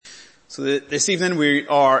So this evening we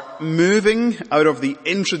are moving out of the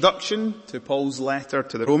introduction to Paul's letter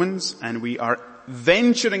to the Romans, and we are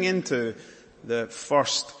venturing into the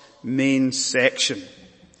first main section,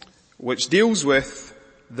 which deals with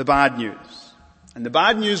the bad news. And the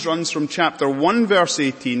bad news runs from chapter 1 verse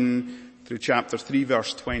 18 through chapter 3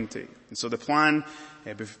 verse 20. And so the plan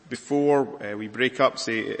before we break up,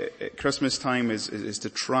 say at Christmas time, is to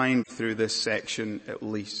try and get through this section at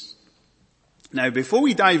least. Now, before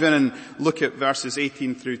we dive in and look at verses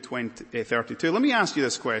 18 through 32, let me ask you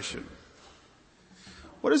this question.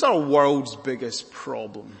 What is our world's biggest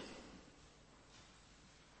problem?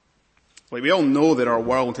 Like, we all know that our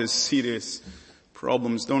world has serious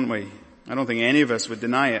problems, don't we? I don't think any of us would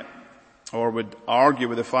deny it or would argue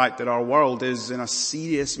with the fact that our world is in a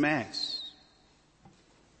serious mess.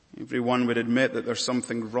 Everyone would admit that there's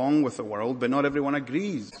something wrong with the world, but not everyone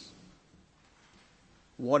agrees.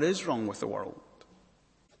 What is wrong with the world?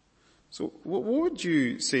 So what would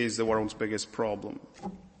you say is the world's biggest problem?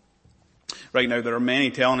 Right now there are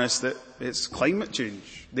many telling us that it's climate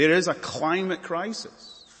change. There is a climate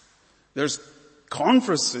crisis. There's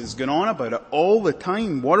conferences going on about it all the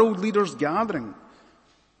time. World leaders gathering.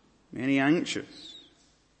 Many anxious.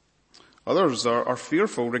 Others are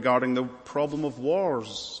fearful regarding the problem of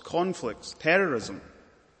wars, conflicts, terrorism.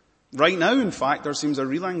 Right now, in fact, there seems a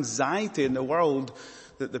real anxiety in the world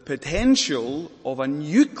that the potential of a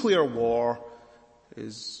nuclear war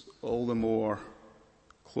is all the more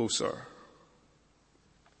closer.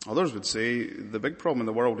 Others would say the big problem in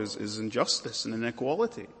the world is injustice and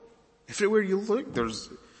inequality. Everywhere you look, there's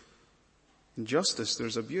injustice,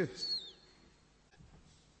 there's abuse.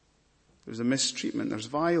 There's a mistreatment, there's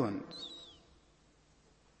violence.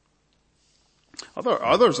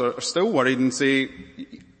 Others are still worried and say,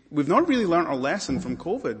 we've not really learnt our lesson from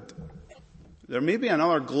COVID. There may be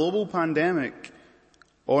another global pandemic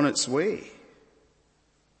on its way.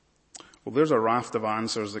 Well, there's a raft of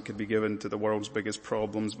answers that could be given to the world's biggest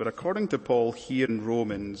problems, but according to Paul here in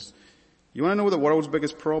Romans, you want to know what the world's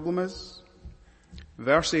biggest problem is?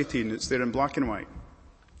 Verse 18, it's there in black and white.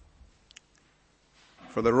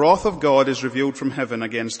 For the wrath of God is revealed from heaven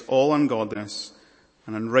against all ungodliness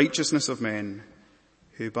and unrighteousness of men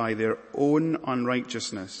who by their own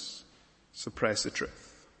unrighteousness suppress the truth.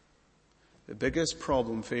 The biggest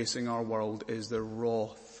problem facing our world is the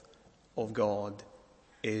wrath of God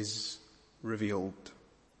is revealed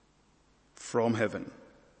from heaven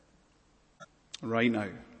right now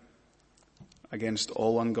against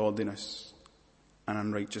all ungodliness and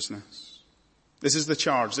unrighteousness. This is the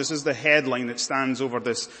charge. This is the headline that stands over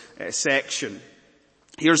this section.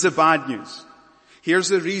 Here's the bad news. Here's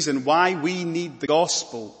the reason why we need the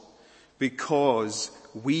gospel. Because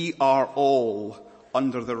we are all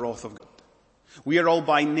under the wrath of God. We are all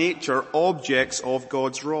by nature objects of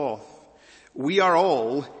God's wrath. We are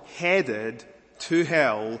all headed to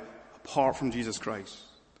hell apart from Jesus Christ.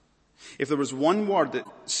 If there was one word that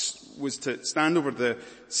was to stand over the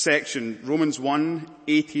section, Romans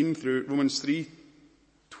 1:18 through Romans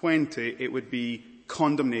 3:20, it would be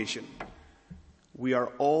condemnation. We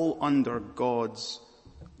are all under God's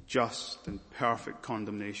just and perfect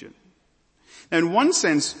condemnation. Now, in one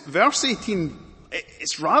sense, verse 18,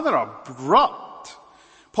 it's rather abrupt.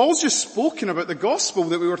 Paul's just spoken about the gospel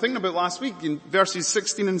that we were thinking about last week in verses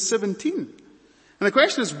 16 and 17. And the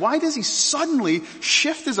question is, why does he suddenly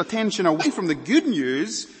shift his attention away from the good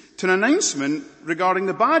news to an announcement regarding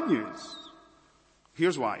the bad news?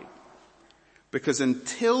 Here's why. Because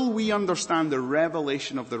until we understand the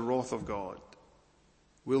revelation of the wrath of God,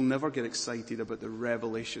 we'll never get excited about the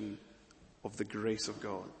revelation of the grace of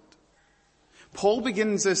God. Paul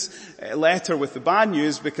begins this letter with the bad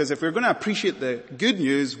news because if we're going to appreciate the good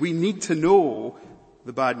news, we need to know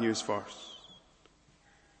the bad news first.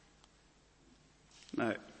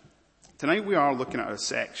 Now, tonight we are looking at a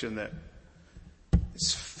section that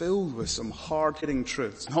is filled with some hard-hitting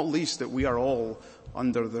truths, not least that we are all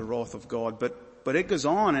under the wrath of God, but it goes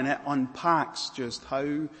on and it unpacks just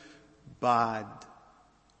how bad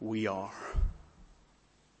we are.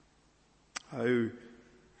 How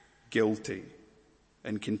guilty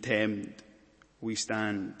and condemned we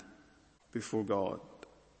stand before God.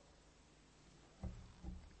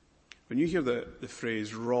 When you hear the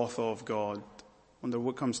phrase wrath of God, I wonder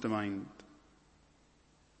what comes to mind.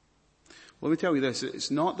 Well, let me tell you this, it's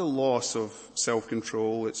not the loss of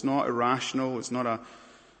self-control, it's not irrational, it's not a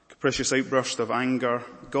capricious outburst of anger.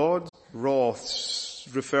 God's wrath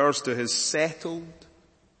refers to his settled,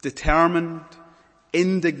 determined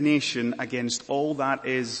indignation against all that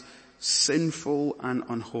is sinful and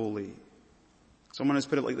unholy. It's Someone has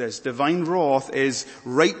put it like this: divine wrath is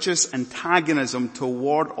righteous antagonism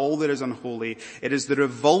toward all that is unholy. It is the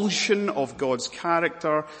revulsion of God's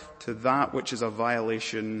character to that which is a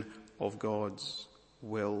violation of God's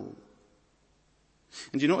will.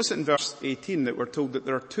 And you notice that in verse 18 that we're told that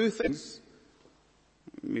there are two things,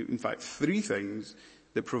 in fact 3 things,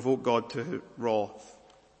 that provoke God to wrath: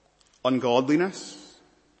 ungodliness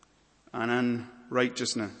and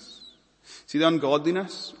unrighteousness. See, the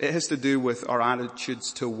ungodliness, it has to do with our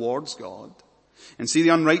attitudes towards God. And see, the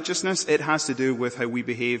unrighteousness, it has to do with how we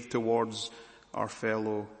behave towards our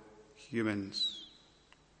fellow humans.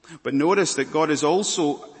 But notice that God is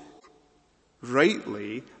also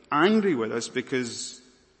rightly angry with us because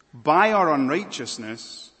by our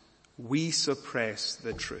unrighteousness, we suppress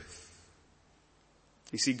the truth.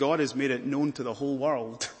 You see, God has made it known to the whole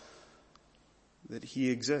world that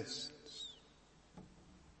He exists.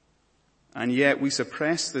 And yet we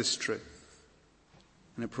suppress this truth,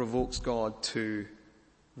 and it provokes God to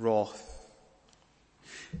wrath.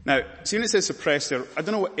 Now, see when it says suppress there, I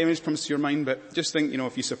don't know what image comes to your mind, but just think,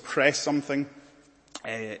 if you suppress something,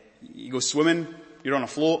 you go swimming, you're on a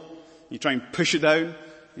float, you try and push it down,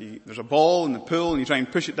 there's a ball in the pool and you try and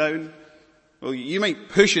push it down. Well, you might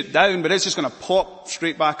push it down, but it's just going to pop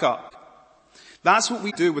straight back up. That's what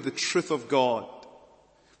we do with the truth of God.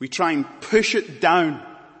 We try and push it down.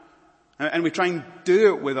 And we try and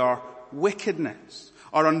do it with our wickedness,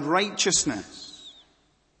 our unrighteousness.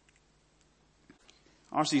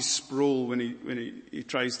 R.C. Sproul, when he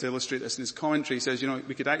tries to illustrate this in his commentary, he says,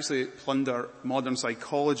 we could actually plunder modern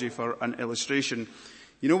psychology for an illustration.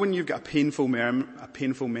 When you've got a painful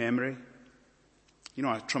memory,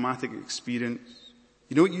 a traumatic experience,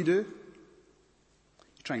 you know what you do?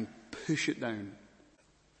 You try and push it down.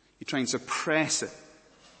 You try and suppress it.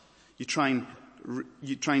 You try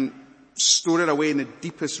and store it away in the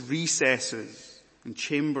deepest recesses and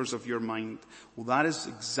chambers of your mind. Well, that is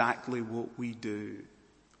exactly what we do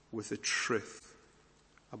with the truth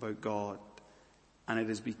about God. And it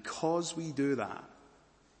is because we do that,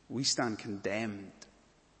 we stand condemned.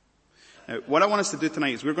 Now, what I want us to do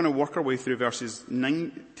tonight is we're going to work our way through verses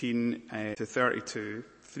 19 to 32,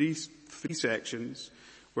 three sections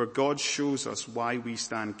where God shows us why we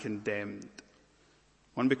stand condemned.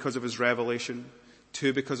 1, because of His revelation.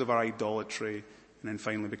 2, because of our idolatry. And then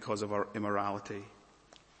finally, because of our immorality.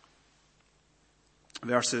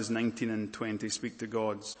 Verses 19 and 20 speak to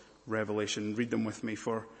God's revelation. Read them with me.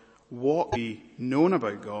 For what we known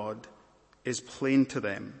about God is plain to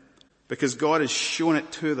them, because God has shown it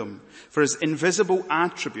to them. For His invisible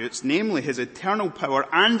attributes, namely His eternal power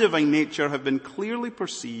and divine nature, have been clearly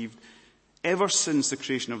perceived ever since the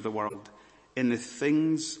creation of the world in the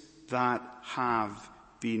things that have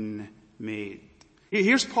been made.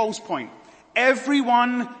 Here's Paul's point.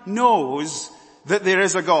 Everyone knows that there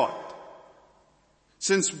is a God,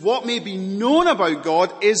 since what may be known about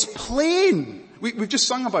God is plain. We've just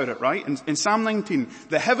sung about it, right? In Psalm 19,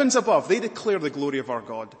 the heavens above, they declare the glory of our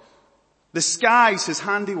God. The skies, His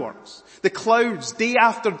handiworks. The clouds, day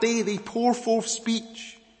after day, they pour forth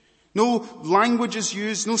speech. No language is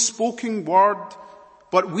used, no spoken word,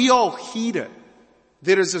 but we all hear it.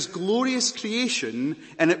 There is this glorious creation,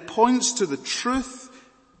 and it points to the truth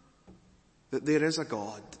that there is a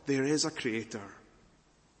God, there is a Creator.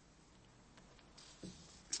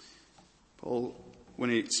 Paul, when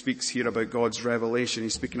he speaks here about God's revelation,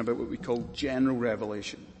 he's speaking about what we call general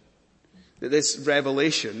revelation. That this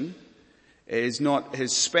revelation is not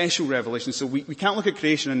His special revelation. So we can't look at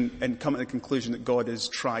creation and come to the conclusion that God is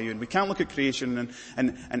triune. We can't look at creation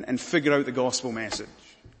and figure out the gospel message.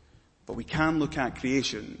 But we can look at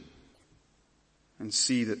creation and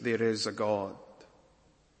see that there is a God.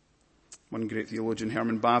 One great theologian,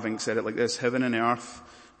 Herman Bavinck, said it like this: heaven and earth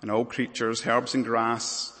and all creatures, herbs and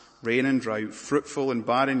grass, rain and drought, fruitful and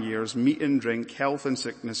barren years, meat and drink, health and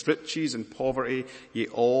sickness, riches and poverty, yea,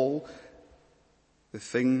 all the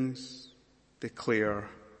things declare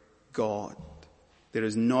God. There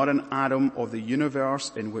is not an atom of the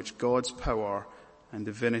universe in which God's power and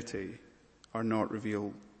divinity are not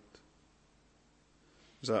revealed.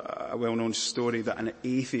 There's a well-known story that an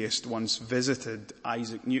atheist once visited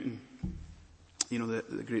Isaac Newton,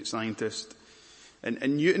 the great scientist.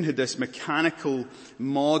 And Newton had this mechanical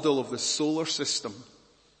model of the solar system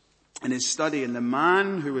in his study, and the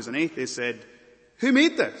man who was an atheist said, "Who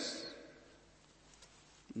made this?"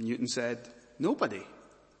 And Newton said, "Nobody."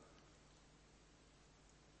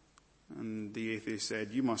 And the atheist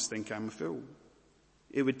said, "You must think I'm a fool.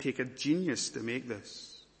 It would take a genius to make this."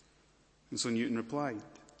 And so Newton replied,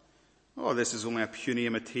 "Oh, this is only a puny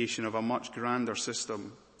imitation of a much grander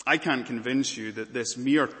system. I can't convince you that this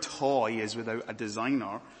mere toy is without a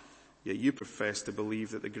designer, yet you profess to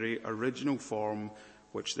believe that the great original form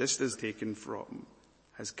which this is taken from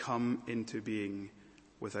has come into being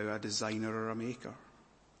without a designer or a maker.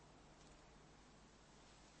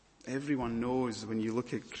 Everyone knows when you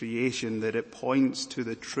look at creation that it points to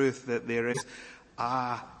the truth that there is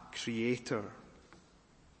a creator.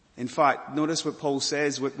 In fact, notice what Paul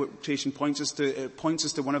says, what creation points us to. It points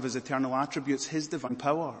us to one of his eternal attributes, his divine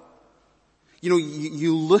power. You know,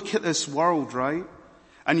 you look at this world, right?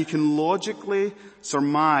 And you can logically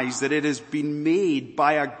surmise that it has been made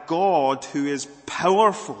by a God who is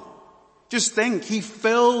powerful. Just think, he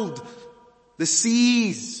filled the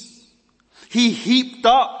seas. He heaped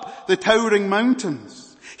up the towering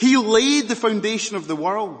mountains. He laid the foundation of the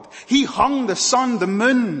world. He hung the sun, the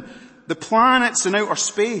moon, the planets in outer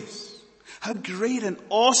space. How great and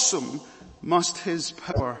awesome must his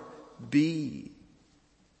power be?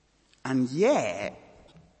 And yet,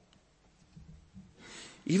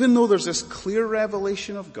 even though there's this clear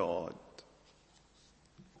revelation of God,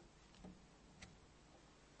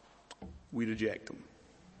 we reject him.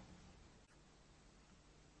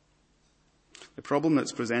 The problem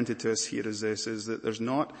that's presented to us here is this, is that there's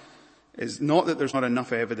not that there's not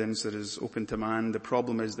enough evidence that is open to man. The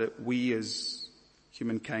problem is that we as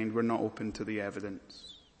humankind, we're not open to the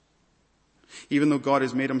evidence. Even though God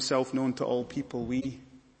has made himself known to all people, we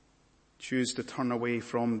choose to turn away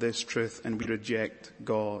from this truth and we reject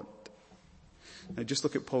God. Now just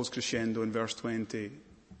look at Paul's crescendo in verse 20.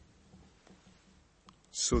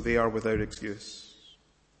 So they are without excuse.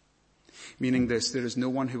 Meaning this, there is no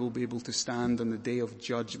one who will be able to stand on the day of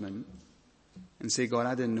judgment and say, God,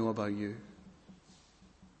 I didn't know about you.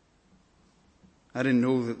 I didn't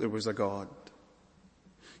know that there was a God.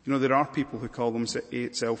 You know, there are people who call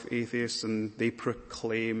themselves atheists and they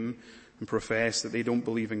proclaim and profess that they don't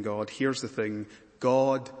believe in God. Here's the thing,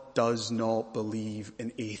 God does not believe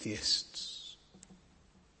in atheists.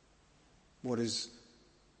 What is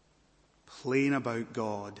plain about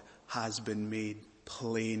God has been made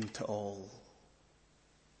plain to all.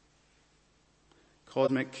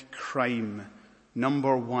 Cosmic crime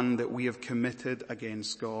number one that we have committed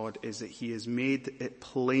against God is that he has made it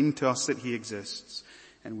plain to us that he exists,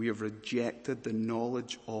 and we have rejected the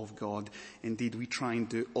knowledge of God. Indeed, we try and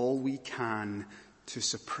do all we can to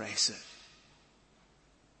suppress it.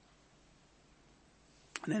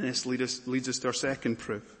 And then this leads us to our second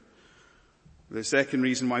proof. The second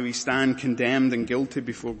reason why we stand condemned and guilty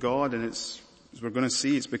before God, and it's, as we're going to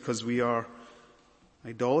see, it's because we are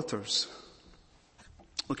idolaters.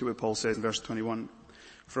 Look at what Paul says in verse 21.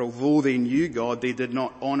 For although they knew God, they did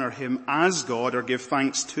not honor him as God or give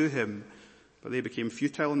thanks to him. But they became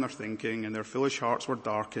futile in their thinking, and their foolish hearts were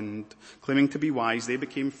darkened. Claiming to be wise, they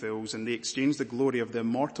became fools, and they exchanged the glory of the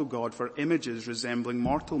immortal God for images resembling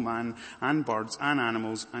mortal man and birds and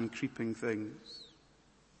animals and creeping things.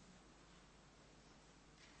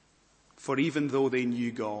 For even though they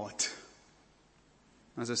knew God,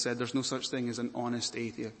 as I said, there's no such thing as an honest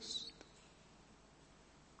atheist.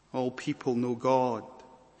 All people know God.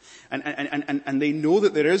 And they know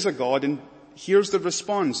that there is a God, and here's the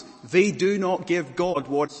response. They do not give God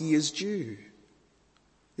what he is due.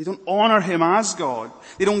 They don't honor him as God.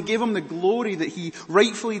 They don't give him the glory that he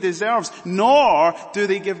rightfully deserves, nor do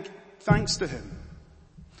they give thanks to him.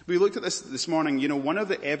 We looked at this morning. You know, one of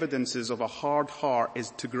the evidences of a hard heart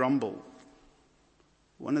is to grumble.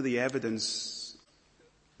 One of the evidence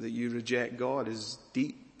that you reject God is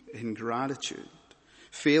deep ingratitude.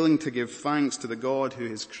 Failing to give thanks to the God who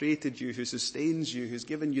has created you, who sustains you, who's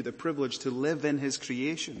given you the privilege to live in his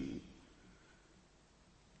creation.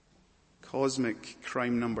 Cosmic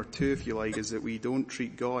crime number 2, if you like, is that we don't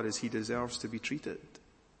treat God as he deserves to be treated.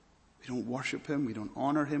 We don't worship him, we don't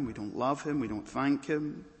honor him, we don't love him, we don't thank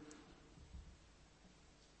him.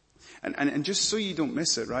 And just so you don't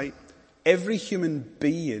miss it, right? Every human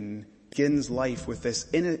being begins life with this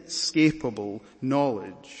inescapable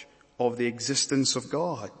knowledge of the existence of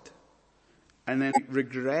God, and then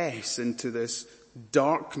regress into this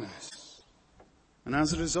darkness. And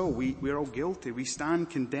as a result, we're all guilty. We stand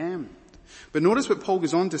condemned. But notice what Paul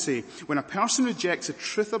goes on to say. When a person rejects the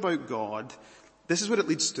truth about God, this is what it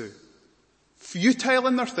leads to. Futile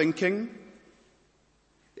in their thinking,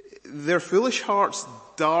 their foolish hearts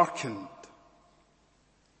darkened.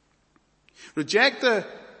 Reject that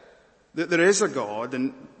there is a God,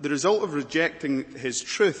 and the result of rejecting his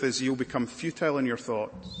truth is you'll become futile in your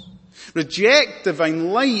thoughts. Reject divine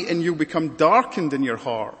light and you'll become darkened in your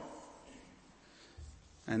heart.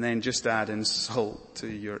 And then just add insult to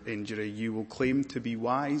your injury. You will claim to be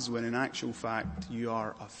wise when in actual fact you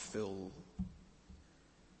are a fool.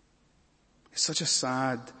 It's such a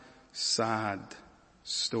sad, sad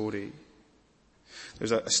story.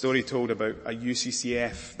 There's a story told about a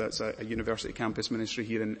UCCF, that's a university campus ministry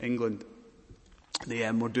here in England. They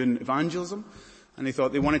were doing evangelism, and they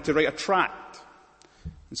thought they wanted to write a tract.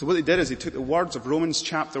 And so what they did is they took the words of Romans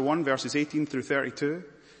chapter 1, verses 18 through 32,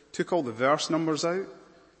 took all the verse numbers out,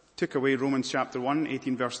 took away Romans chapter 1,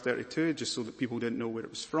 18 verse 32, just so that people didn't know where it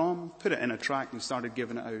was from, put it in a tract and started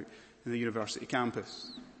giving it out in the university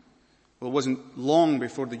campus. Well, it wasn't long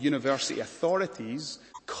before the university authorities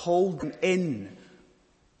called them in.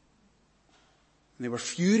 And they were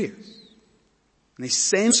furious. And they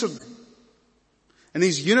censored them. And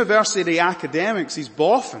these university academics, these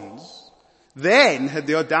boffins, then had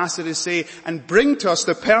the audacity to say, and bring to us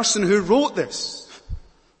the person who wrote this.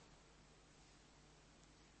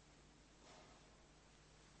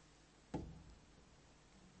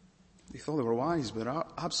 They thought they were wise, but they're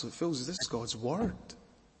absolute fools. This is God's word.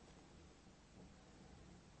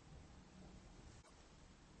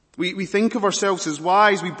 We think of ourselves as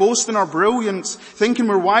wise. We boast in our brilliance, thinking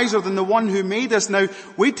we're wiser than the one who made us. Now,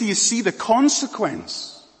 wait till you see the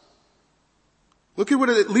consequence. Look at what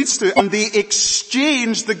it leads to. And they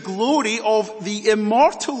exchanged the glory of the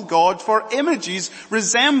immortal God for images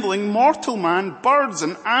resembling mortal man, birds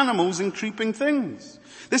and animals and creeping things.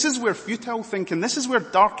 This is where futile thinking, this is where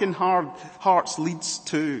darkened hearts leads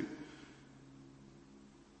to.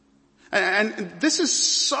 And this is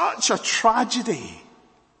such a tragedy.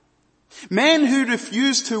 Men who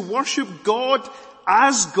refuse to worship God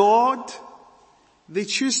as God, they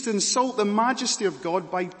choose to insult the majesty of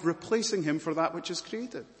God by replacing him for that which is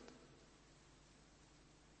created.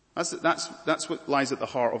 That's what lies at the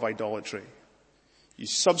heart of idolatry. You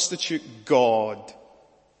substitute God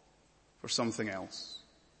for something else.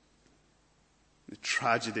 The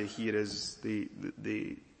tragedy here is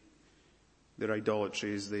their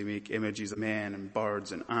idolatry is they make images of men and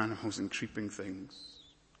birds and animals and creeping things.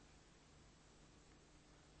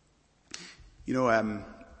 You know,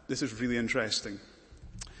 this is really interesting.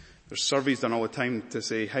 There's surveys done all the time to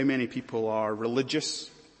say how many people are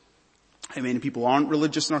religious, how many people aren't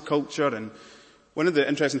religious in our culture. And one of the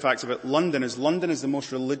interesting facts about London is the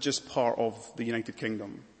most religious part of the United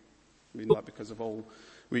Kingdom. We know that because of all,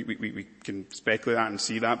 we can speculate that and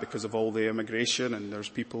see that because of all the immigration, and there's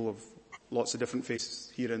people of lots of different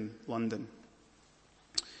faiths here in London.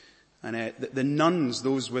 And the nuns,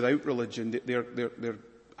 those without religion, they're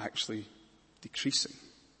actually decreasing.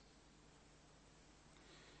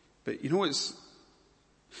 But you know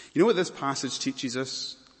what this passage teaches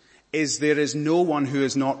us? Is there is no one who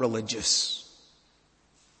is not religious.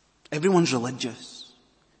 Everyone's religious.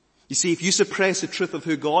 You see, if you suppress the truth of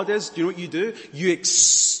who God is, do you know what you do? You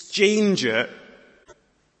exchange it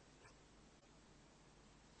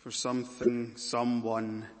for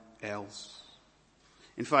someone else.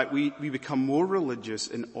 In fact, we become more religious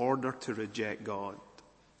in order to reject God.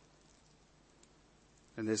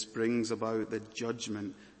 And this brings about the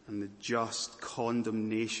judgment and the just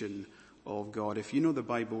condemnation of God. If you know the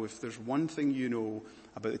Bible, if there's one thing you know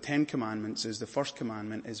about the 10 Commandments, is the first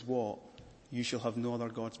commandment is what? You shall have no other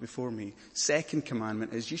gods before me. Second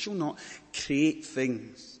commandment is you shall not create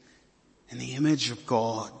things in the image of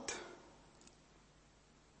God.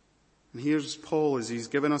 And here's Paul as he's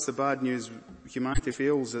given us the bad news. Humanity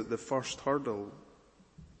fails at the first hurdle.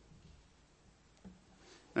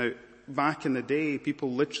 Now, back in the day,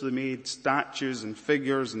 people literally made statues and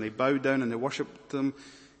figures and they bowed down and they worshipped them.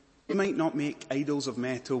 We might not make idols of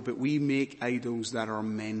metal, but we make idols that are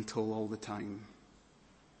mental all the time.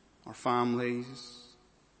 Our families,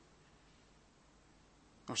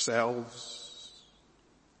 ourselves,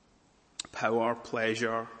 power,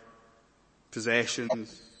 pleasure,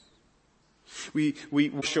 possessions. We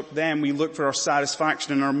worship them. We look for our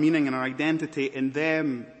satisfaction and our meaning and our identity in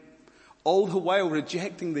them. All the while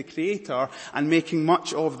rejecting the Creator and making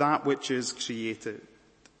much of that which is created.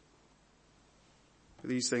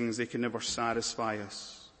 These things, they can never satisfy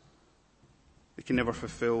us. They can never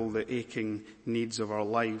fulfill the aching needs of our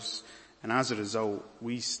lives. And as a result,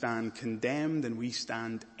 we stand condemned and we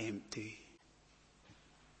stand empty.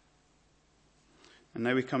 And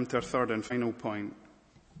now we come to our third and final point.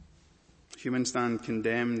 Humans stand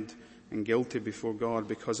condemned and guilty before God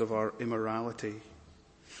because of our immorality.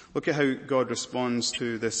 Look at how God responds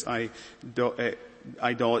to this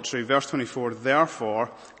idolatry. Verse 24, therefore,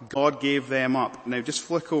 God gave them up. Now just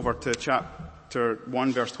flick over to chapter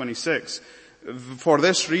 1, verse 26. For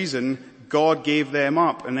this reason, God gave them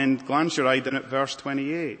up. And then glance your eye down at verse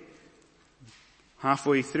 28.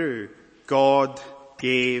 Halfway through, God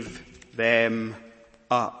gave them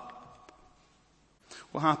up.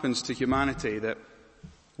 What happens to humanity? That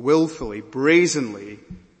willfully, brazenly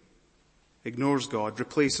ignores God,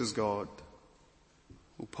 replaces God.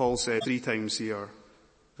 Well, Paul said 3 times here,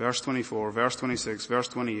 verse 24, verse 26, verse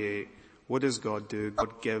 28, what does God do?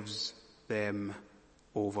 God gives them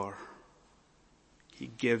over. He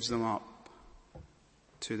gives them up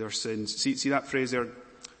to their sins. See that phrase there?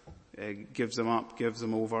 Gives them up, gives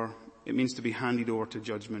them over. It means to be handed over to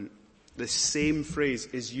judgment. The same phrase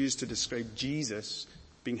is used to describe Jesus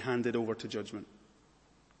being handed over to judgment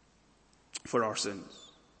for our sins.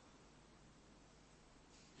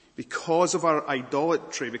 Because of our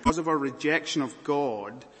idolatry, because of our rejection of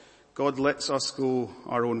God, God lets us go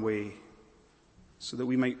our own way so that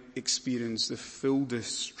we might experience the full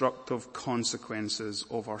destructive consequences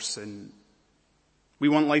of our sin. We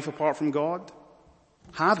want life apart from God?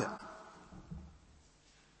 Have it.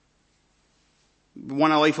 We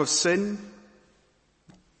want a life of sin?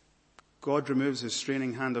 God removes his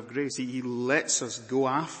straining hand of grace. He lets us go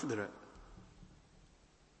after it.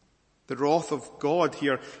 The wrath of God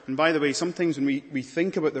here, and by the way, sometimes when we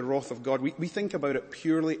think about the wrath of God, we think about it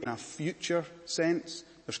purely in a future sense.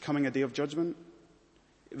 There's coming a day of judgment.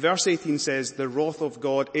 Verse 18 says, the wrath of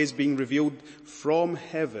God is being revealed from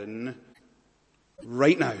heaven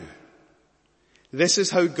right now. This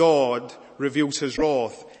is how God reveals his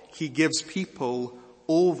wrath. He gives people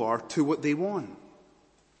over to what they want.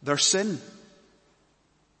 Their sin.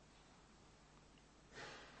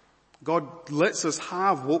 God lets us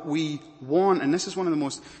have what we want, and this is one of the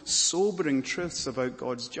most sobering truths about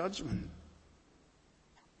God's judgment.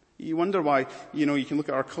 You wonder why, you can look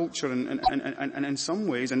at our culture and in some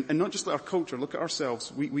ways, and not just our culture, look at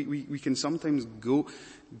ourselves. We can sometimes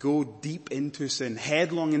go deep into sin,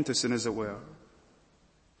 headlong into sin as it were.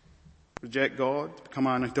 Reject God, become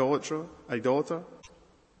an idolater.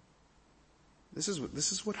 This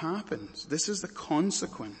is what happens. This is the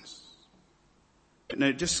consequence.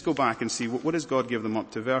 Now just go back and see, what does God give them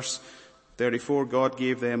up to? Verse 34, God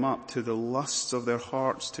gave them up to the lusts of their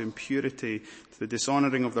hearts, to impurity, to the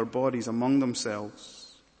dishonoring of their bodies among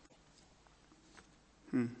themselves.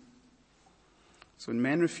 So when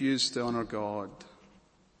men refuse to honor God,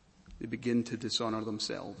 they begin to dishonor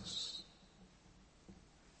themselves.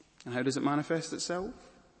 And how does it manifest itself?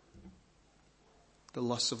 The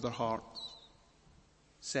lusts of their hearts,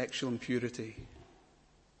 sexual impurity.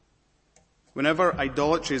 Whenever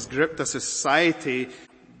idolatry has gripped a society,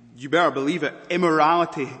 you better believe it,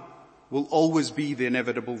 immorality will always be the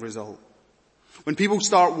inevitable result. When people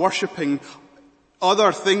start worshipping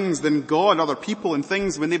other things than God, other people and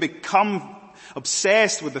things, when they become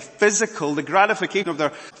obsessed with the gratification of their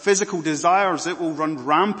physical desires, it will run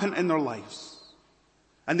rampant in their lives.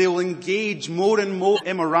 And they will engage more and more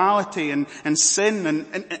immorality and sin,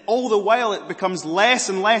 and all the while it becomes less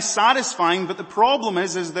and less satisfying, but the problem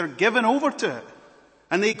is they're given over to it.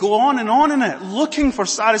 And they go on in it, looking for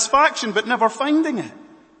satisfaction, but never finding it.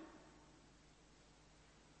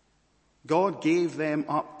 God gave them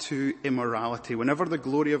up to immorality. Whenever the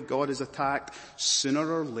glory of God is attacked, sooner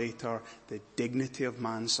or later, the dignity of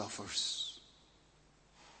man suffers.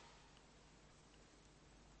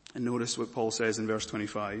 And notice what Paul says in verse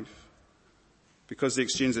 25. Because they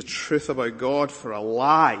exchanged the truth about God for a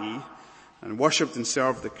lie and worshipped and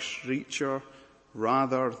served the creature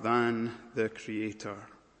rather than the Creator,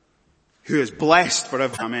 who is blessed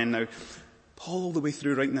forever. Amen. Now, Paul all the way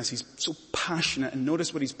through writing this, he's so passionate, and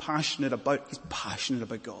notice what he's passionate about. He's passionate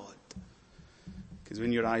about God. Because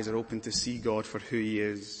when your eyes are open to see God for who he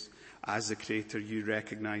is, as the Creator, you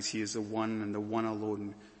recognize he is the one and the one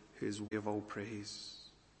alone who is worthy of all praise.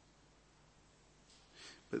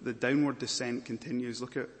 But the downward descent continues.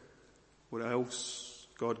 Look at what else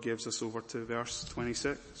God gives us over to, verse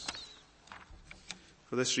 26.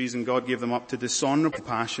 For this reason God gave them up to dishonorable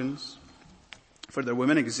passions. For their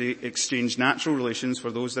women exchanged natural relations for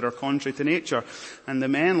those that are contrary to nature. And the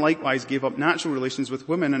men likewise gave up natural relations with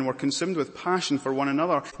women and were consumed with passion for one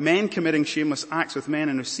another, men committing shameless acts with men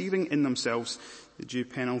and receiving in themselves the due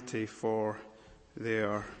penalty for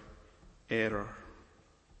their error.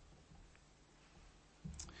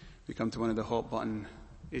 We come to one of the hot button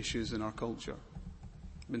issues in our culture.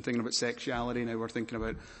 We've been thinking about sexuality, now we're thinking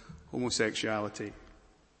about homosexuality.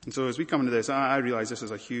 And so as we come into this, I realize this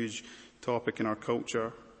is a huge topic in our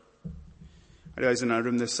culture. I realize in a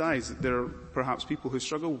room this size, there are perhaps people who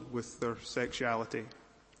struggle with their sexuality.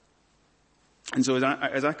 And so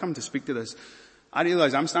as I come to speak to this, I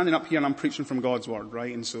realize I'm standing up here and I'm preaching from God's word,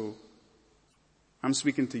 right? And so I'm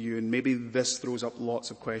speaking to you, and maybe this throws up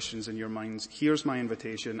lots of questions in your minds. Here's my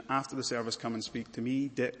invitation. After the service, come and speak to me,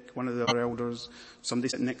 Dick, one of the other elders, somebody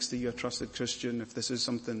sitting next to you, a trusted Christian, if this is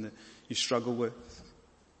something that you struggle with.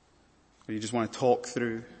 or you just want to talk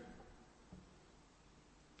through.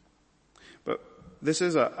 But this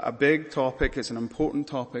is a big topic, it's an important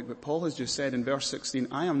topic, but Paul has just said in verse 16,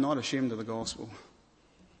 I am not ashamed of the gospel.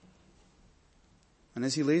 And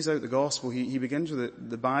as he lays out the gospel, he begins with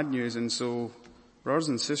the bad news. And so, brothers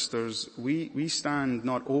and sisters, we stand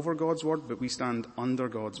not over God's word, but we stand under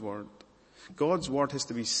God's word. God's word has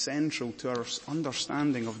to be central to our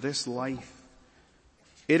understanding of this life.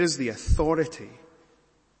 It is the authority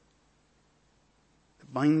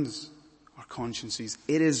that binds our consciences.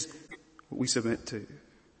 It is what we submit to.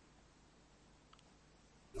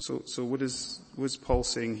 So what is Paul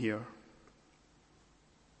saying here?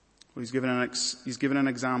 Well, he's given an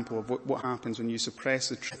example of what happens when you suppress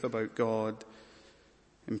the truth about God: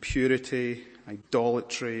 impurity,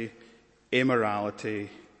 idolatry, immorality.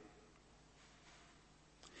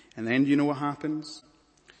 And then do you know what happens?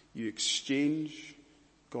 You exchange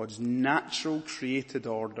God's natural created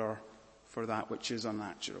order for that which is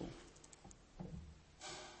unnatural.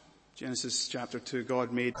 Genesis chapter 2,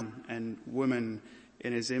 God made man and woman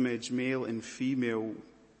in his image, male and female.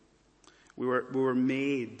 We were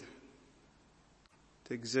made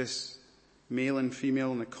to exist, male and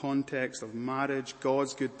female, in the context of marriage,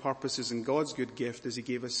 God's good purposes and God's good gift as he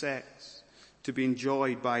gave us sex, to be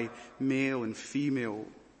enjoyed by male and female.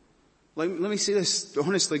 Let me say this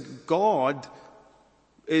honestly, God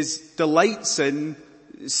delights in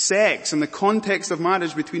sex in the context of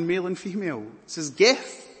marriage between male and female. It's his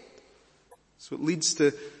gift. It's what leads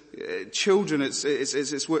to children.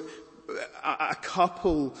 It's what a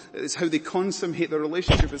couple, it's how they consummate their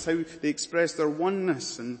relationship. It's how they express their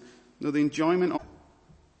oneness and the enjoyment of.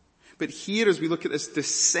 But here, as we look at this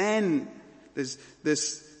descent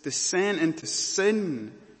into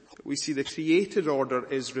sin, we see the created order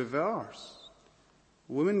is reversed.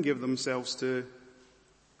 Women give themselves to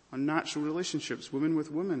unnatural relationships, women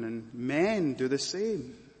with women, and men do the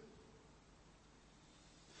same.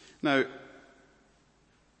 Now,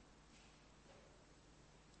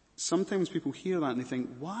 sometimes people hear that and they think,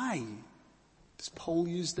 why does Paul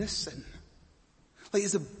use this sin? Like,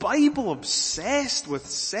 is the Bible obsessed with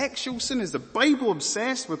sexual sin? Is the Bible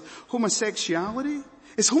obsessed with homosexuality?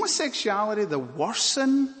 Is homosexuality the worst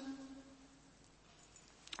sin?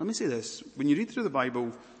 Let me say this. When you read through the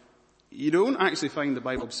Bible, you don't actually find the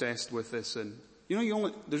Bible obsessed with this sin.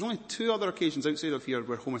 There's only 2 other occasions outside of here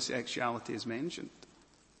where homosexuality is mentioned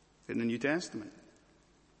in the New Testament.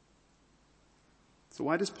 So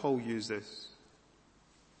why does Paul use this?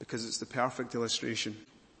 Because it's the perfect illustration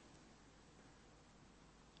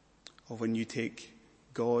of when you take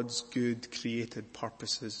God's good created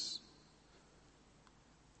purposes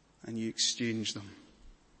and you exchange them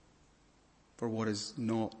for what is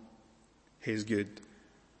not his good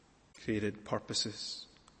created purposes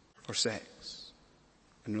for sex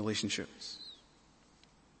and relationships.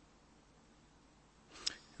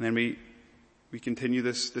 And then we continue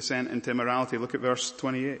this descent into immorality. Look at verse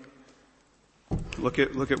 28. Look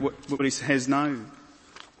at what he says now.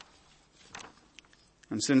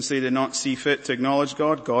 And since they did not see fit to acknowledge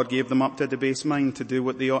God, God gave them up to a debased mind to do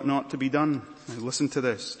what they ought not to be done. Now listen to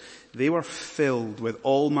this. They were filled with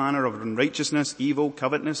all manner of unrighteousness, evil,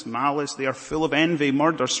 covetousness, malice. They are full of envy,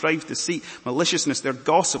 murder, strife, deceit, maliciousness. They're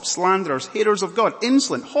gossips, slanderers, haters of God,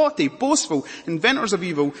 insolent, haughty, boastful, inventors of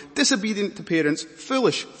evil, disobedient to parents,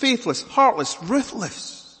 foolish, faithless, heartless,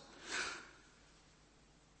 ruthless.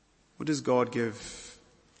 What does God give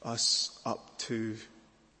us up to?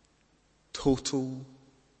 Total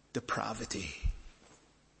depravity.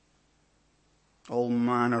 All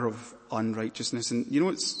manner of unrighteousness. And you know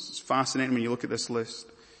what's fascinating when you look at this list?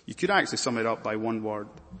 You could actually sum it up by one word.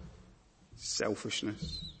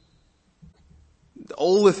 Selfishness.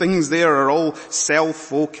 All the things there are all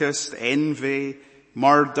self-focused, envy,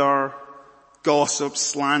 murder, gossip,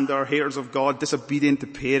 slander, haters of God, disobedient to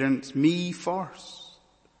parents, me first.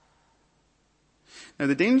 Now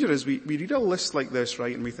the danger is we read a list like this,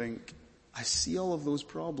 right, and we think, I see all of those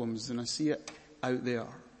problems and I see it out there.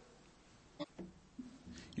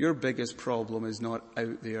 Your biggest problem is not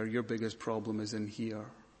out there. Your biggest problem is in here.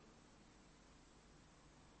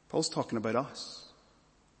 Paul's talking about us.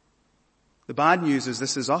 The bad news is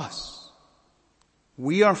this is us.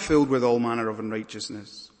 We are filled with all manner of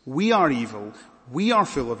unrighteousness. We are evil. We are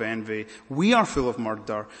full of envy. We are full of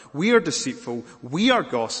murder. We are deceitful. We are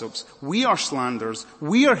gossips. We are slanderers.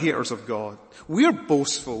 We are haters of God. We are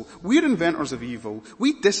boastful. We are inventors of evil.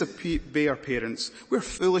 We disobey our parents. We're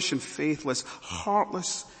foolish and faithless,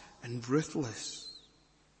 heartless and ruthless.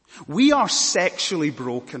 We are sexually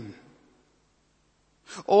broken.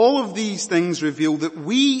 All of these things reveal that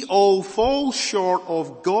we all fall short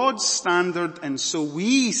of God's standard, and so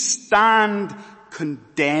we stand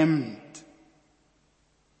condemned.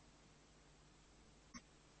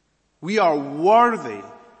 We are worthy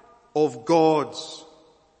of God's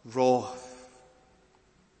wrath.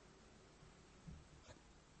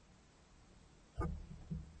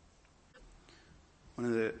 One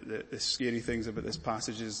of the scary things about this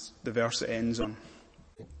passage is the verse it ends on.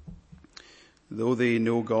 Though they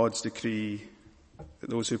know God's decree that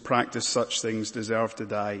those who practice such things deserve to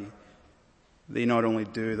die, they not only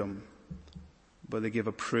do them, but they give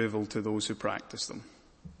approval to those who practice them.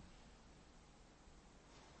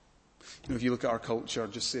 You know, if you look at our culture,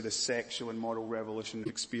 just say the sexual and moral revolution we've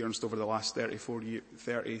experienced over the last 30,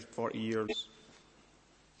 40 years.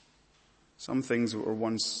 Some things that were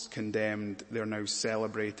once condemned, they're now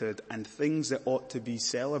celebrated, and things that ought to be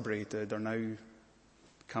celebrated are now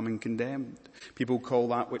becoming condemned. People call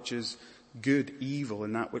that which is good evil,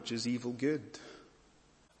 and that which is evil good.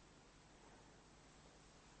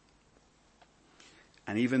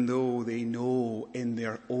 And even though they know in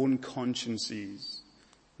their own consciences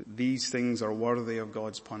that these things are worthy of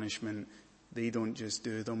God's punishment, they don't just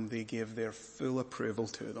do them, they give their full approval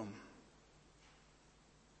to them.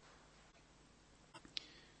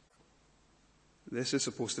 This is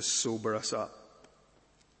supposed to sober us up.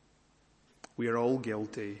 We are all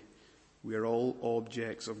guilty. We are all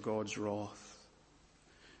objects of God's wrath.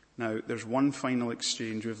 Now, there's one final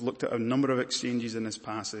exchange. We've looked at a number of exchanges in this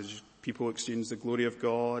passage. People exchange the glory of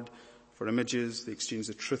God for images. They exchange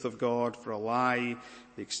the truth of God for a lie.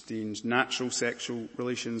 They exchange natural sexual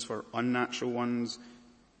relations for unnatural ones.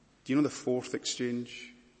 Do you know the fourth exchange?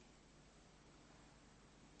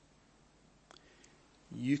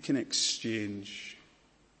 You can exchange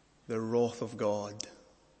the wrath of God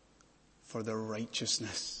for the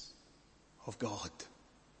righteousness of God.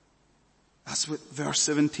 That's what verse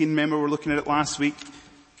 17, remember we were looking at it last week.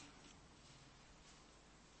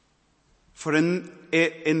 For in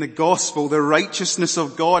the gospel, the righteousness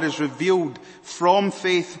of God is revealed from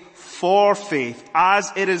faith for faith.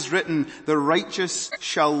 As it is written, the righteous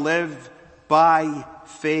shall live by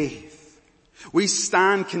faith. We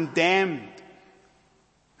stand condemned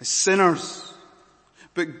as sinners,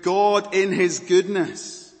 but God in His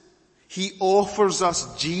goodness, He offers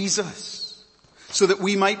us Jesus so that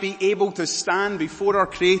we might be able to stand before our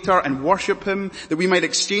Creator and worship Him, that we might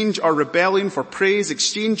exchange our rebellion for praise,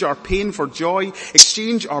 exchange our pain for joy,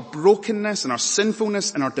 exchange our brokenness and our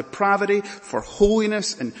sinfulness and our depravity for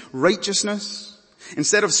holiness and righteousness.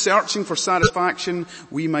 Instead of searching for satisfaction,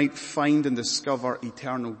 we might find and discover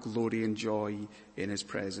eternal glory and joy in His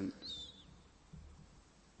presence.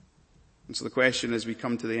 And so the question as we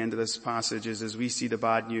come to the end of this passage is, as we see the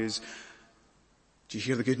bad news, do you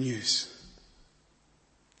hear the good news?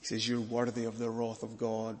 He says, you're worthy of the wrath of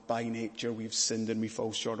God. By nature, we've sinned and we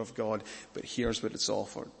fall short of God. But here's what it's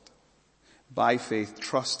offered. By faith,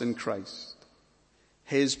 trust in Christ.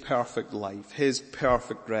 His perfect life, His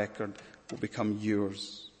perfect record will become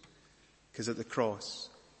yours. Because at the cross,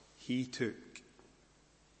 He took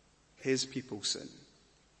His people's sin.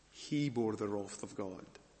 He bore the wrath of God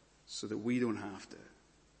so that we don't have to.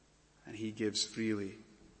 And He gives freely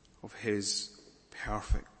of His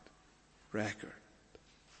perfect record.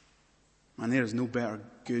 And there is no better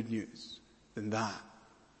good news than that.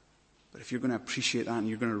 But if you're going to appreciate that and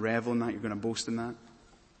you're going to revel in that, you're going to boast in that,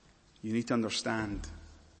 you need to understand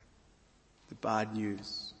the bad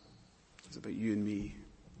news is about you and me.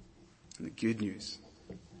 And the good news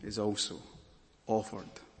is also offered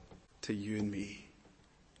to you and me.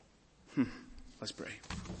 Let's pray.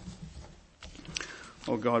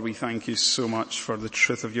 Oh God, we thank you so much for the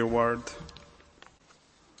truth of your word.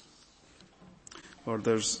 Lord,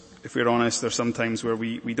 if we're honest, there's some times where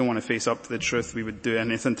we don't want to face up to the truth. We would do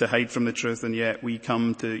anything to hide from the truth, and yet we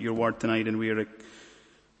come to your word tonight and we are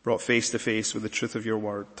brought face to face with the truth of your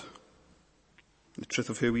word. The truth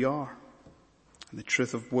of who we are. And the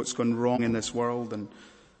truth of what's gone wrong in this world. And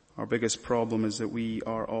our biggest problem is that we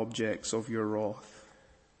are objects of your wrath.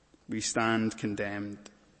 We stand condemned.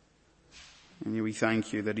 And we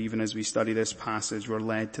thank you that even as we study this passage, we're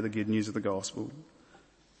led to the good news of the gospel.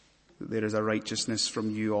 That there is a righteousness from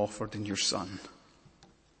you offered in your Son.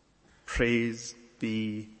 Praise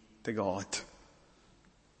be to God.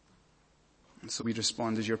 And so we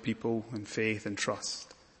respond as your people in faith and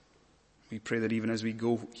trust. We pray that even as we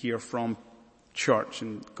go here from church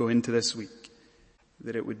and go into this week,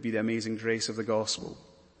 that it would be the amazing grace of the gospel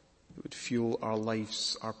that would fuel our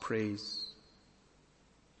lives, our praise.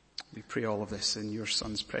 We pray all of this in your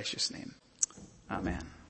Son's precious name. Amen.